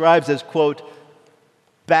developer describes as, quote,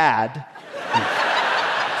 bad.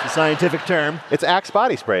 It's a scientific term. It's Axe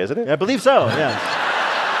body spray, isn't it? I believe so, yes.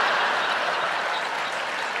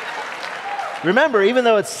 Remember, even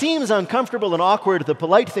though it seems uncomfortable and awkward, the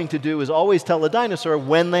polite thing to do is always tell a dinosaur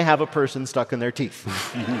when they have a person stuck in their teeth.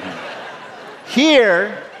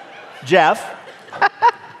 Here, Jeff,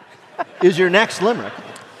 is your next limerick.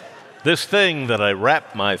 This thing that I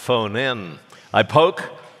wrap my phone in, I poke,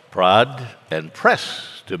 prod, and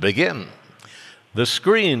press to begin. The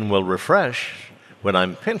screen will refresh when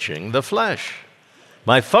I'm pinching the flesh.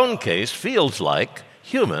 My phone case feels like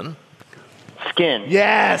human skin.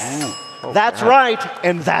 Yes! That's right,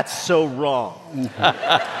 and that's so wrong.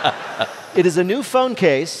 It is a new phone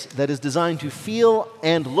case that is designed to feel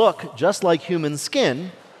and look just like human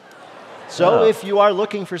skin. So if you are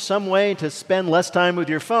looking for some way to spend less time with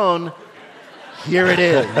your phone, here it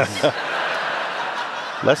is.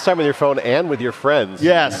 Less time with your phone and with your friends.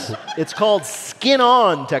 Yes. It's called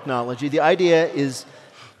skin-on technology. The idea is,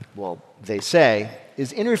 well, they say,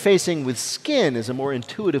 is interfacing with skin is a more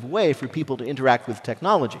intuitive way for people to interact with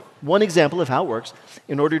technology. One example of how it works,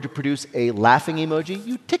 in order to produce a laughing emoji,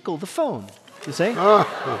 you tickle the phone. You see?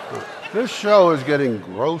 This show is getting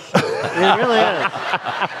gross. It really is.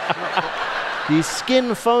 The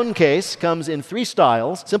Skin phone case comes in 3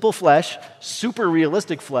 styles: simple flesh, super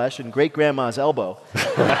realistic flesh, and great grandma's elbow.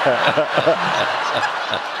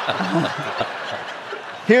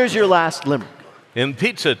 Here's your last limerick. In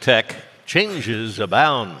pizza tech, changes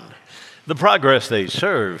abound. The progress they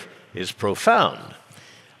serve is profound.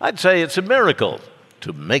 I'd say it's a miracle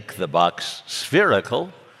to make the box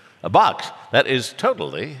spherical, a box that is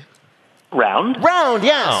totally round. Round,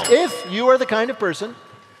 yes. Oh. If you are the kind of person,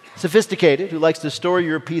 sophisticated, who likes to store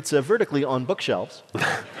your pizza vertically on bookshelves,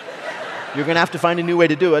 you're going to have to find a new way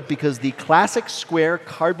to do it, because the classic square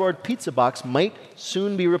cardboard pizza box might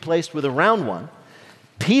soon be replaced with a round one.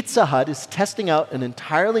 Pizza Hut is testing out an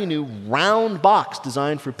entirely new round box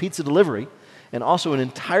designed for pizza delivery, and also an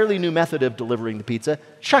entirely new method of delivering the pizza,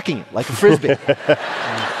 chucking it like a Frisbee.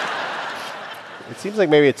 It seems like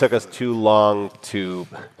maybe it took us too long to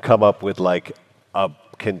come up with like a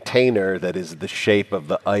container that is the shape of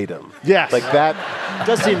the item. Yes. Like that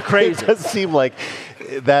does seem crazy. It does seem like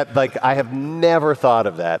that, like I have never thought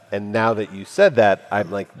of that. And now that you said that,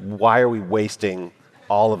 I'm like, why are we wasting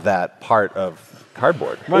all of that part of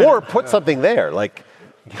cardboard? Right. Or put something there. Like,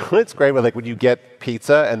 you know, it's great when you get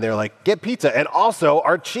pizza and they're like, get pizza and also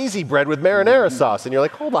our cheesy bread with marinara sauce. And you're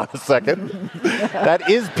like, hold on a second. That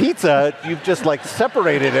is pizza. You've just like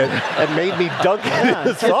separated it and made me dunk it in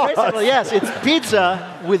the sauce. Basically, yes, it's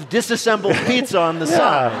pizza with disassembled pizza on the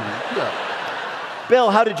side. Yeah.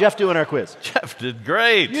 Bill, how did Jeff do in our quiz? Jeff did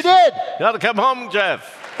great. You did. Got to come home,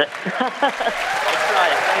 Jeff. I'll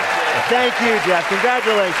try. Thank you, Jeff.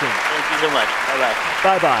 Congratulations. Thank you so much.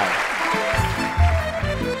 Bye-bye. Bye-bye.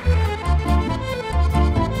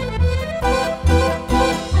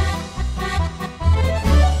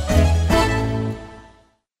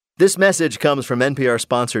 This message comes from NPR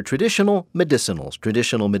sponsor Traditional Medicinals.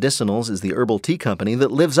 Traditional Medicinals is the herbal tea company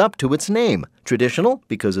that lives up to its name. Traditional,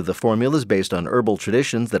 because of the formulas based on herbal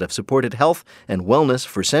traditions that have supported health and wellness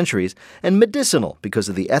for centuries, and medicinal, because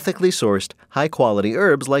of the ethically sourced, high-quality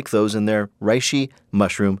herbs like those in their reishi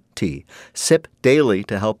mushroom tea. Sip daily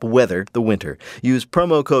to help weather the winter. Use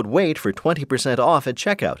promo code WAIT for 20% off at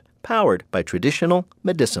checkout. Powered by Traditional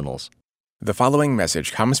Medicinals. The following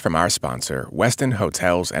message comes from our sponsor, Westin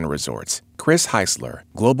Hotels and Resorts. Chris Heisler,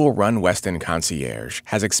 Global Run Westin Concierge,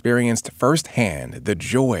 has experienced firsthand the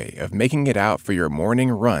joy of making it out for your morning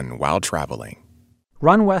run while traveling.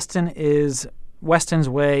 Run Westin is Westin's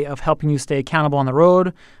way of helping you stay accountable on the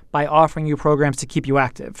road by offering you programs to keep you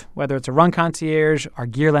active, whether it's a run concierge, our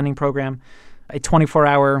gear lending program, a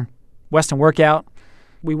 24-hour Westin workout.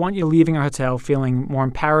 We want you leaving our hotel feeling more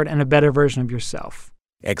empowered and a better version of yourself.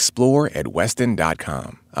 Explore at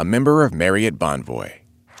Westin.com, a member of Marriott Bonvoy.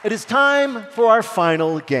 It is time for our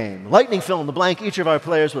final game. Lightning fill in the blank. Each of our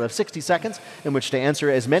players will have 60 seconds in which to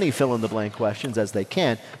answer as many fill in the blank questions as they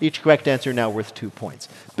can. Each correct answer now worth 2 points.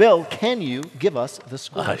 Bill, can you give us the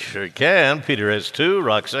score? I sure can. Peter has 2,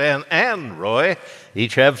 Roxanne and Roy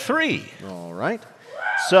each have 3. All right.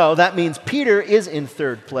 So that means Peter is in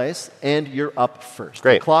 3rd place, and you're up first.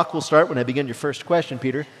 Great. The clock will start when I begin your first question,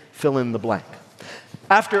 Peter. Fill in the blank.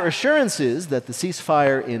 After assurances that the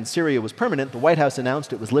ceasefire in Syria was permanent, the White House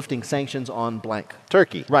announced it was lifting sanctions on blank.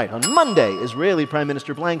 Turkey. Right. On Monday, Israeli Prime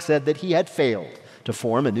Minister blank said that he had failed to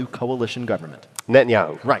form a new coalition government.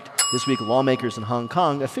 Netanyahu. Right. This week, lawmakers in Hong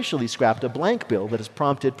Kong officially scrapped a blank bill that has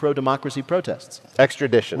prompted pro-democracy protests.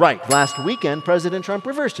 Extradition. Right. Last weekend, President Trump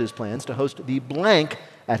reversed his plans to host the blank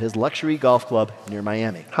at his luxury golf club near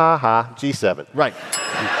Miami. Ha ha. G7. Right.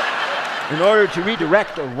 In order to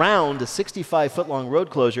redirect around a 65-foot-long road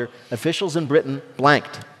closure, officials in Britain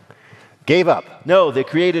blanked. Gave up. No, they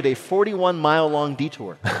created a 41-mile-long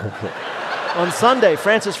detour. On Sunday,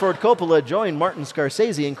 Francis Ford Coppola joined Martin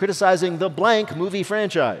Scorsese in criticizing the blank movie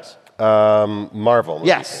franchise. Marvel movie.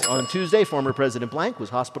 Yes. On Tuesday, former President Blank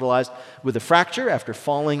was hospitalized with a fracture after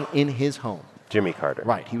falling in his home. Jimmy Carter.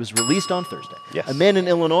 Right. He was released on Thursday. Yes. A man in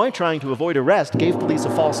Illinois trying to avoid arrest gave police a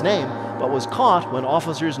false name, but was caught when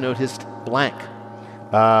officers noticed blank.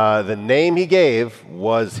 The name he gave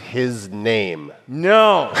was his name.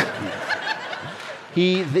 No.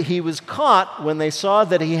 He was caught when they saw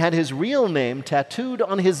that he had his real name tattooed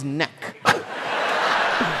on his neck.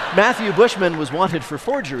 Matthew Bushman was wanted for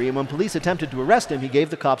forgery, and when police attempted to arrest him, he gave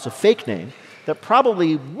the cops a fake name that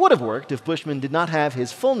probably would have worked if Bushman did not have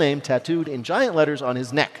his full name tattooed in giant letters on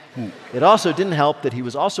his neck. It also didn't help that he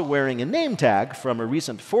was also wearing a name tag from a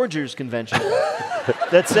recent forgers convention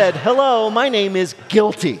that said, "Hello, my name is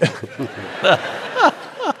Guilty."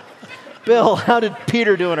 Bill, how did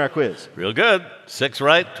Peter do in our quiz? Real good. 6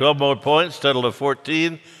 right, 12 more points, total of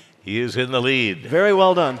 14. He is in the lead. Very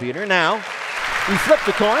well done, Peter. Now, we flipped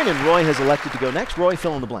the coin, and Roy has elected to go next. Roy,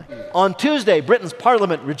 fill in the blank. On Tuesday, Britain's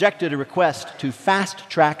parliament rejected a request to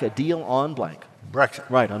fast-track a deal on blank. Brexit.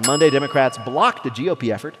 Right. On Monday, Democrats blocked the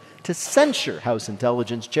GOP effort to censure House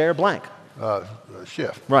Intelligence Chair blank.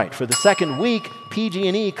 Schiff. Right. For the second week,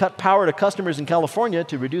 PG&E cut power to customers in California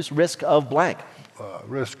to reduce risk of blank.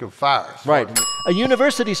 Risk of fires. Right. A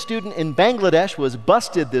university student in Bangladesh was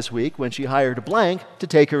busted this week when she hired blank to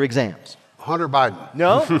take her exams. Hunter Biden.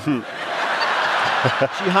 No.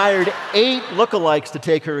 She hired 8 lookalikes to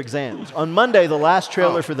take her exams. On Monday, the last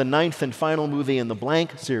trailer for the 9th and final movie in the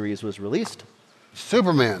blank series was released.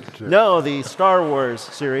 Superman. No, the Star Wars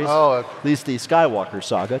series. Oh, at least the Skywalker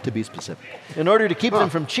saga, to be specific. In order to keep them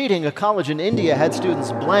from cheating, a college in India had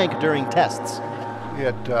students blank during tests.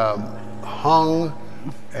 It hung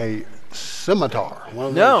a scimitar.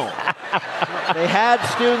 No. They had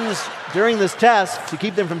students, during this test, to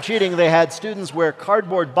keep them from cheating, they had students wear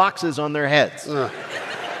cardboard boxes on their heads.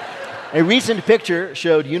 A recent picture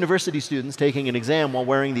showed university students taking an exam while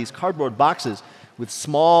wearing these cardboard boxes with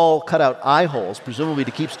small cutout eye holes, presumably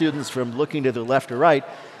to keep students from looking to their left or right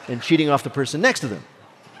and cheating off the person next to them.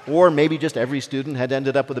 Or maybe just every student had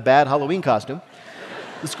ended up with a bad Halloween costume.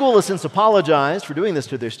 The school has since apologized for doing this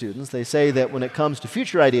to their students. They say that when it comes to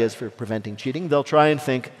future ideas for preventing cheating, they'll try and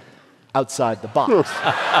think outside the box.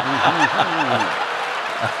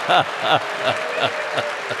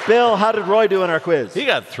 Bill, how did Roy do in our quiz? He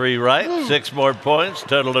got 3 right, 6 more points,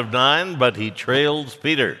 total of 9, but he trails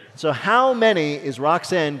Peter. So how many is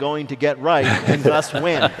Roxanne going to get right and thus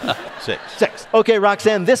win? 6. Okay,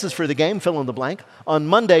 Roxanne, this is for the game, fill in the blank. On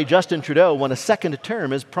Monday, Justin Trudeau won a second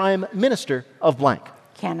term as Prime Minister of blank.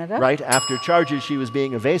 Canada. Right after charges she was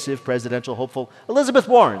being evasive, presidential hopeful Elizabeth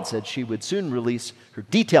Warren said she would soon release her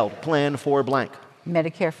detailed plan for blank.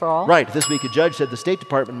 Medicare for all. Right. This week, a judge said the State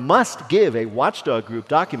Department must give a watchdog group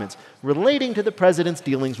documents relating to the president's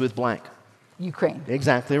dealings with blank. Ukraine.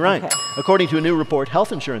 Exactly right. Okay. According to a new report,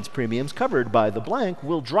 health insurance premiums covered by the blank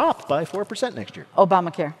will drop by 4% next year.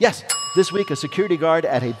 Obamacare. Yes. This week, a security guard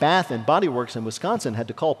at a Bath and Body Works in Wisconsin had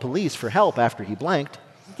to call police for help after he blanked.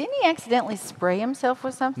 Didn't he accidentally spray himself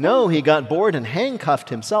with something? No, he got bored and handcuffed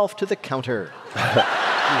himself to the counter.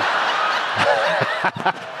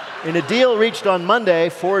 In a deal reached on Monday,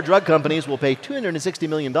 4 drug companies will pay $260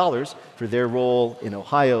 million for their role in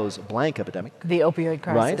Ohio's blank epidemic. The opioid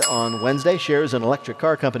crisis. Right. On Wednesday, shares in electric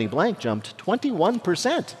car company blank jumped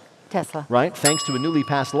 21%. Tesla. Right. Thanks to a newly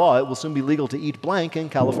passed law, it will soon be legal to eat blank in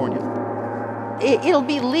California. It'll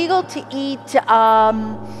be legal to eat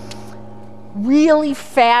really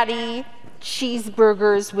fatty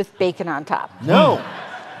cheeseburgers with bacon on top. No.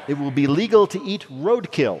 It will be legal to eat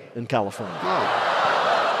roadkill in California.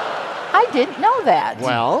 I didn't know that.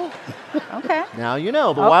 Well, okay. Now you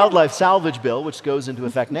know. The Wildlife Salvage Bill, which goes into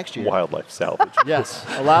effect next year. Wildlife salvage. Yes.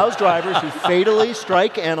 Allows drivers who fatally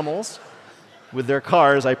strike animals with their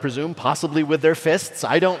cars, I presume, possibly with their fists,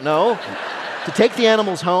 I don't know, to take the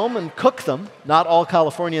animals home and cook them. Not all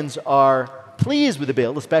Californians are pleased with the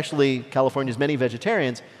bill, especially California's many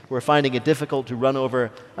vegetarians who are finding it difficult to run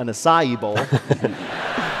over an acai bowl.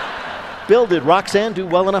 Bill, did Roxanne do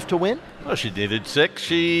well enough to win? Well, she needed 6.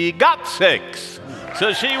 She got 6.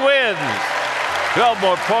 So she wins. 12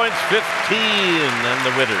 more points, 15, and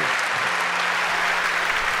the winner.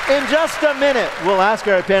 In just a minute, we'll ask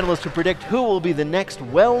our panelists to predict who will be the next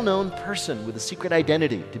well-known person with a secret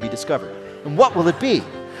identity to be discovered. And what will it be?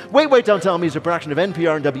 Wait, Don't Tell Me is a production of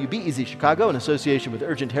NPR and WBEZ Chicago in association with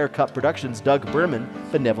Urgent Haircut Productions' Doug Berman,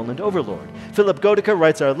 Benevolent Overlord. Philip Godica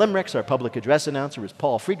writes our limericks. Our public address announcer is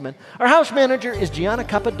Paul Friedman. Our house manager is Gianna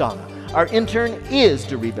Capadonna. Our intern is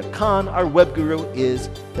Dariba Khan. Our web guru is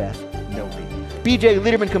Beth Noe. BJ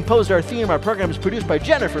Liederman composed our theme. Our program is produced by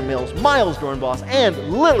Jennifer Mills, Miles Dornbos, and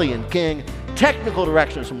Lillian King. Technical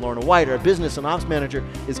direction is from Lorna White. Our business and ops manager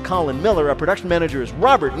is Colin Miller. Our production manager is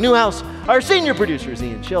Robert Newhouse. Our senior producer is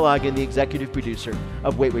Ian Chillag, and the executive producer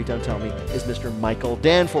of Wait, Don't Tell Me is Mr. Michael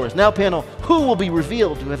Danforth. Now, panel, who will be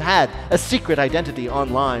revealed to have had a secret identity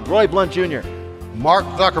online? Roy Blunt Jr. Mark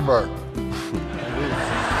Zuckerberg.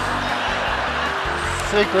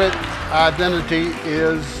 Secret identity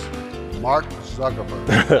is Mark Zuckerberg.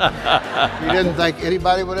 You didn't think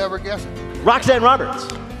anybody would ever guess it? Roxanne Roberts.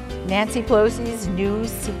 Nancy Pelosi's new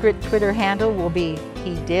secret Twitter handle will be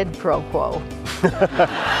He Did Pro Quo.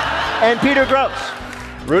 And Peter Gross.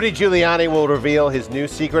 Rudy Giuliani will reveal his new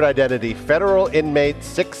secret identity, federal inmate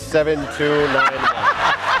 67291.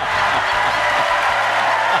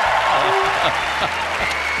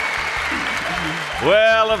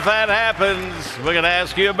 Well, if that happens, we're going to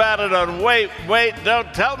ask you about it on Wait,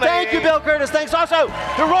 Don't Tell Me. Thank you, Bill Curtis. Thanks also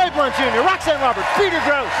to Roy Blunt Jr., Roxanne Roberts, Peter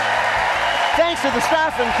Gross. Thanks to the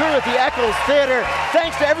staff and crew at the Eccles Theater.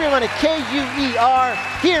 Thanks to everyone at KUER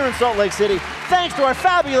here in Salt Lake City. Thanks to our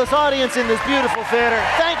fabulous audience in this beautiful theater.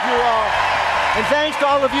 Thank you all. And thanks to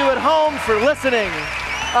all of you at home for listening.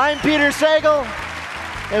 I'm Peter Sagal,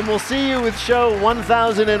 and we'll see you with show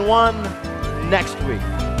 1001 next week.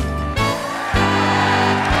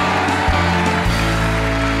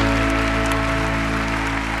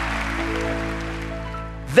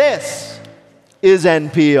 This is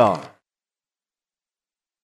NPR.